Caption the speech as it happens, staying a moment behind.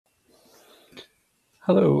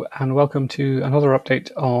Hello, and welcome to another update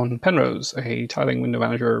on Penrose, a tiling window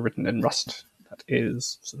manager written in Rust that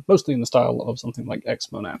is mostly in the style of something like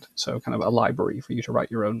Xmonad, so kind of a library for you to write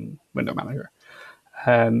your own window manager.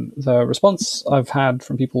 The response I've had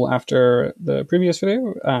from people after the previous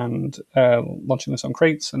video and launching this on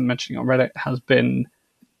crates and mentioning it on Reddit has been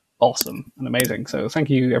awesome and amazing. So thank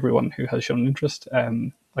you everyone who has shown interest.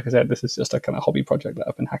 Like I said, this is just a kind of hobby project that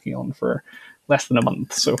I've been hacking on for less than a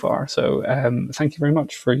month so far. So thank you very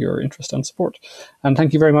much for your interest and support. And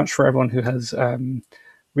thank you very much for everyone who has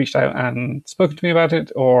reached out and spoken to me about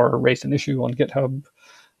it or raised an issue on GitHub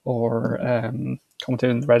or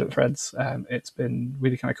commented in the Reddit threads. It's been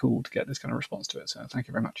really kind of cool to get this kind of response to it. So thank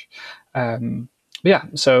you very much.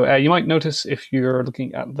 So you might notice if you're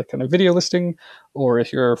looking at the kind of video listing or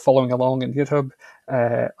if you're following along in GitHub,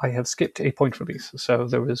 I have skipped a point release. So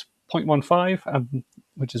there was 0.15,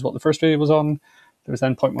 which is what the first video was on. There was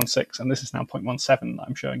then 0.16, and this is now 0.17 that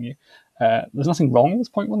I'm showing you. There's nothing wrong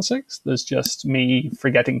with 0.16. There's just me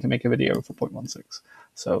forgetting to make a video for 0.16.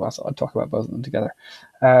 So I thought I'd talk about both of them together.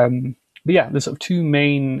 But yeah, there's sort of two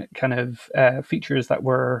main kind of features that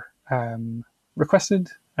were requested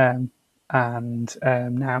and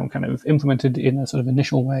now kind of implemented in a sort of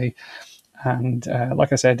initial way. And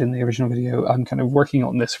like I said in the original video, I'm kind of working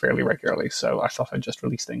on this fairly regularly. So I thought I'd just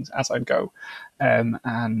release things as I'd go and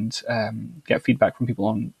get feedback from people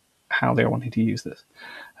on how they're wanting to use this.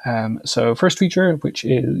 So first feature, which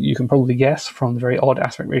is you can probably guess from the very odd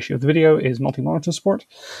aspect ratio of the video, is multi-monitor support.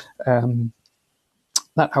 That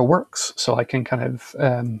now works. So I can kind of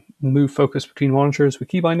move focus between monitors with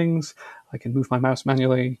key bindings. I can move my mouse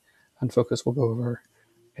manually and focus will go over.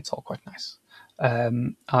 It's all quite nice.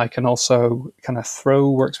 I can also kind of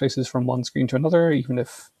throw workspaces from one screen to another, even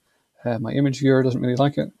if my image viewer doesn't really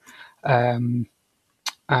like it.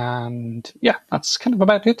 And yeah, that's kind of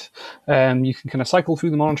about it. You can kind of cycle through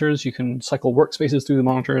the monitors, you can cycle workspaces through the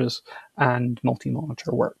monitors, and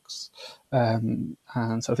multi-monitor works. And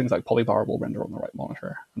so things like polybar will render on the right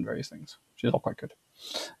monitor and various things, which is all quite good.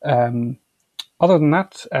 Other than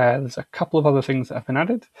that, there's a couple of other things that have been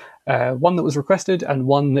added. One that was requested and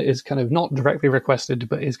one that is kind of not directly requested,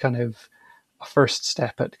 but is kind of a first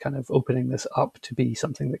step at kind of opening this up to be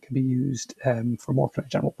something that can be used for more kind of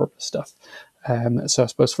general purpose stuff. So I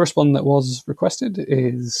suppose first one that was requested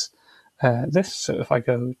is this. So if I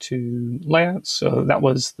go to layouts, so that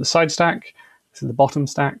was the side stack. This is the bottom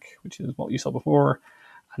stack, which is what you saw before.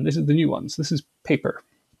 And this is the new one. So this is paper.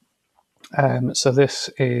 So this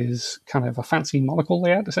is kind of a fancy monocle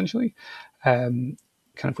layout, essentially. Kind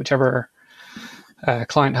of whichever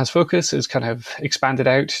client has focus is kind of expanded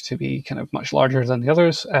out to be kind of much larger than the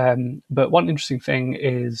others. But one interesting thing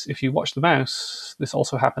is if you watch the mouse, this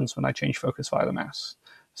also happens when I change focus via the mouse.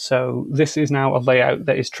 So this is now a layout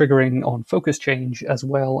that is triggering on focus change as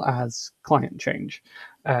well as client change.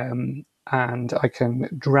 And I can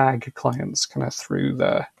drag clients kind of through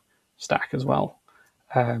the stack as well.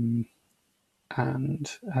 And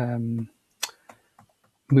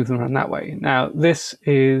move them around that way. Now, this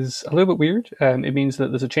is a little bit weird. It means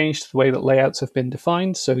that there's a change to the way that layouts have been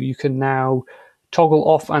defined. So you can now toggle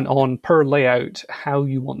off and on per layout how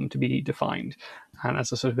you want them to be defined. And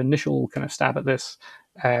as a sort of initial kind of stab at this,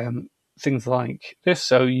 things like this.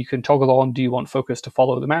 So you can toggle on, do you want focus to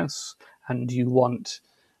follow the mouse? And do you want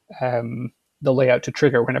the layout to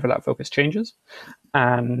trigger whenever that focus changes?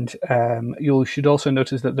 And you should also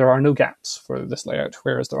notice that there are no gaps for this layout,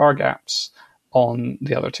 whereas there are gaps on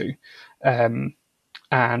the other two. And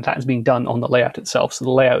that is being done on the layout itself. So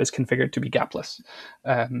the layout is configured to be gapless.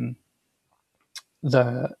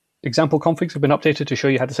 The example configs have been updated to show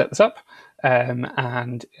you how to set this up.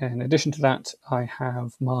 And in addition to that, I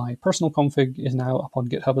have my personal config is now up on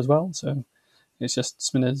GitHub as well. So it's just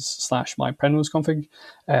Xmonad / my penrose config.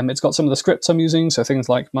 It's got some of the scripts I'm using, so things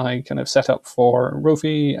like my kind of setup for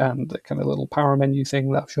Rofi and the kind of little power menu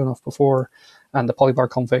thing that I've shown off before, and the polybar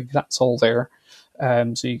config, that's all there.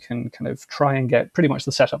 So you can kind of try and get pretty much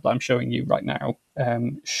the setup that I'm showing you right now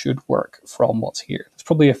should work from what's here. There's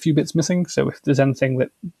probably a few bits missing, so if there's anything that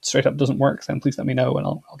straight up doesn't work, then please let me know and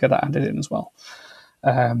I'll get that added in as well.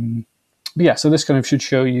 But yeah, so this kind of should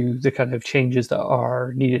show you the kind of changes that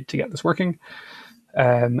are needed to get this working.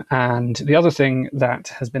 And the other thing that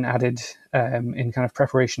has been added in kind of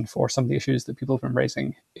preparation for some of the issues that people have been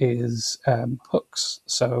raising is hooks.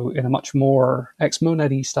 So in a much more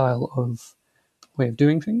Xmonad-y style of way of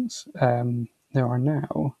doing things, there are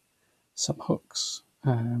now some hooks,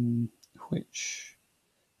 which,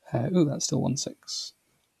 that's still 1.6.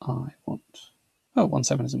 I want... Oh,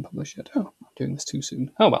 1.7 isn't published yet. Oh, I'm doing this too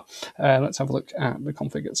soon. Oh, well, let's have a look at the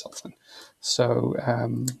config itself then. So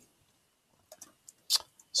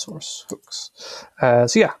source hooks.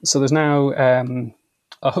 So there's now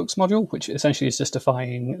a hooks module, which essentially is just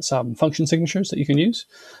defining some function signatures that you can use.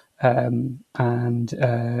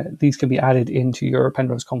 These can be added into your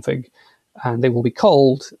penrose config, and they will be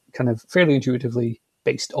called kind of fairly intuitively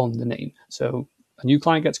based on the name. So a new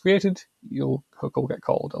client gets created, your hook will get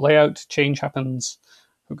called. A layout change happens,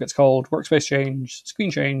 hook gets called. Workspace change,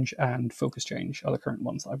 screen change, and focus change are the current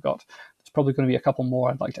ones that I've got. There's probably going to be a couple more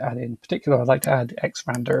I'd like to add in. In particular, I'd like to add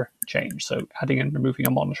Xmonad change, so adding and removing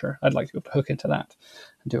a monitor. I'd like to be able to hook into that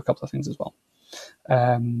and do a couple of things as well.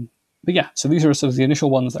 But yeah, so these are sort of the initial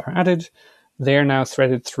ones that are added. They're now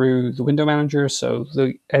threaded through the window manager, so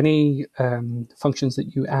any functions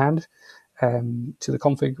that you add to the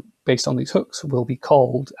config based on these hooks will be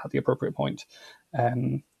called at the appropriate point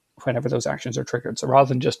whenever those actions are triggered. So rather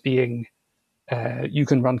than just being, you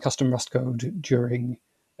can run custom Rust code during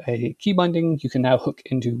a key binding, you can now hook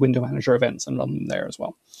into window manager events and run them there as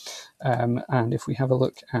well. And if we have a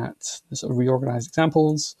look at the sort of reorganized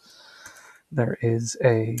examples, there is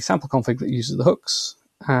a sample config that uses the hooks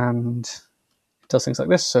and it does things like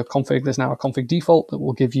this. So config, there's now a config default that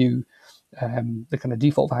will give you the kind of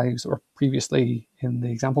default values that were previously in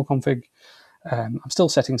the example config. I'm still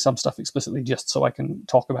setting some stuff explicitly just so I can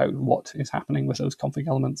talk about what is happening with those config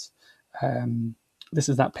elements. This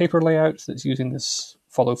is that paper layout that's using this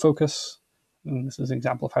follow focus. And this is an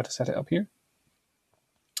example of how to set it up here.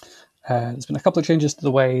 There's been a couple of changes to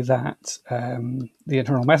the way that the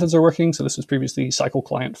internal methods are working. So this was previously cycle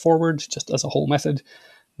client forward, just as a whole method.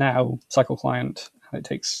 Now cycle client, and it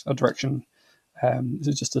takes a direction. This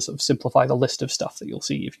is just to sort of simplify the list of stuff that you'll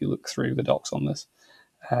see if you look through the docs on this.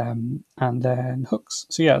 And then hooks.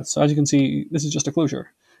 So yeah, so as you can see, this is just a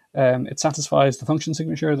closure. It satisfies the function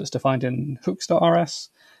signature that's defined in hooks.rs,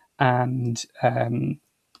 and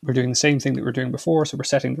we're doing the same thing that we were doing before. So we're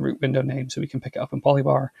setting the root window name so we can pick it up in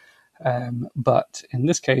Polybar. But in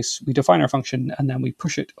this case, we define our function and then we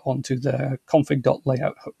push it onto the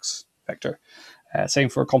config.layout hooks vector. Same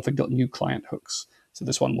for config.new client hooks. So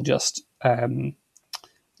this one will just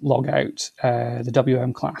log out the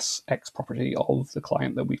WM class X property of the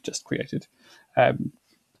client that we've just created.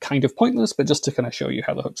 Kind of pointless, but just to kind of show you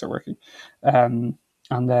how the hooks are working. And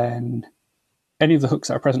then any of the hooks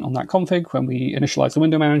that are present on that config, when we initialize the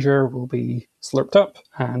window manager, will be slurped up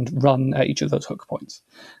and run at each of those hook points.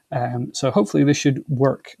 So hopefully this should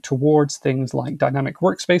work towards things like dynamic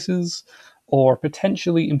workspaces, or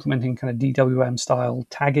potentially implementing kind of DWM style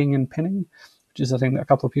tagging and pinning, which is a thing that a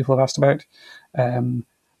couple of people have asked about.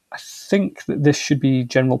 I think that this should be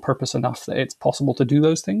general purpose enough that it's possible to do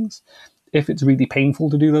those things. If it's really painful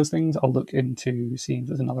to do those things, I'll look into seeing if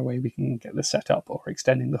there's another way we can get this set up, or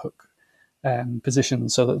extending the hook position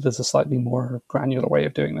so that there's a slightly more granular way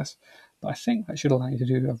of doing this. But I think that should allow you to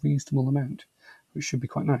do a reasonable amount, which should be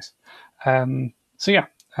quite nice.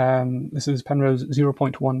 This is Penrose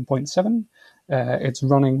 0.1.7. It's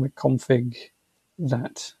running the config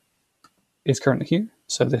that is currently here.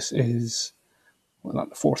 So this is the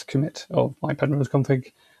fourth commit of my Penrose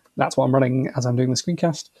config. That's what I'm running as I'm doing the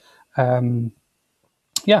screencast. Go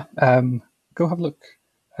have a look,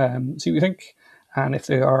 see what you think. And if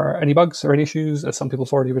there are any bugs or any issues, as some people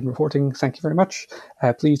have already been reporting, thank you very much.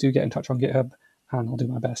 Please do get in touch on GitHub, and I'll do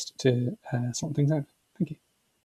my best to sort things out. Thank you.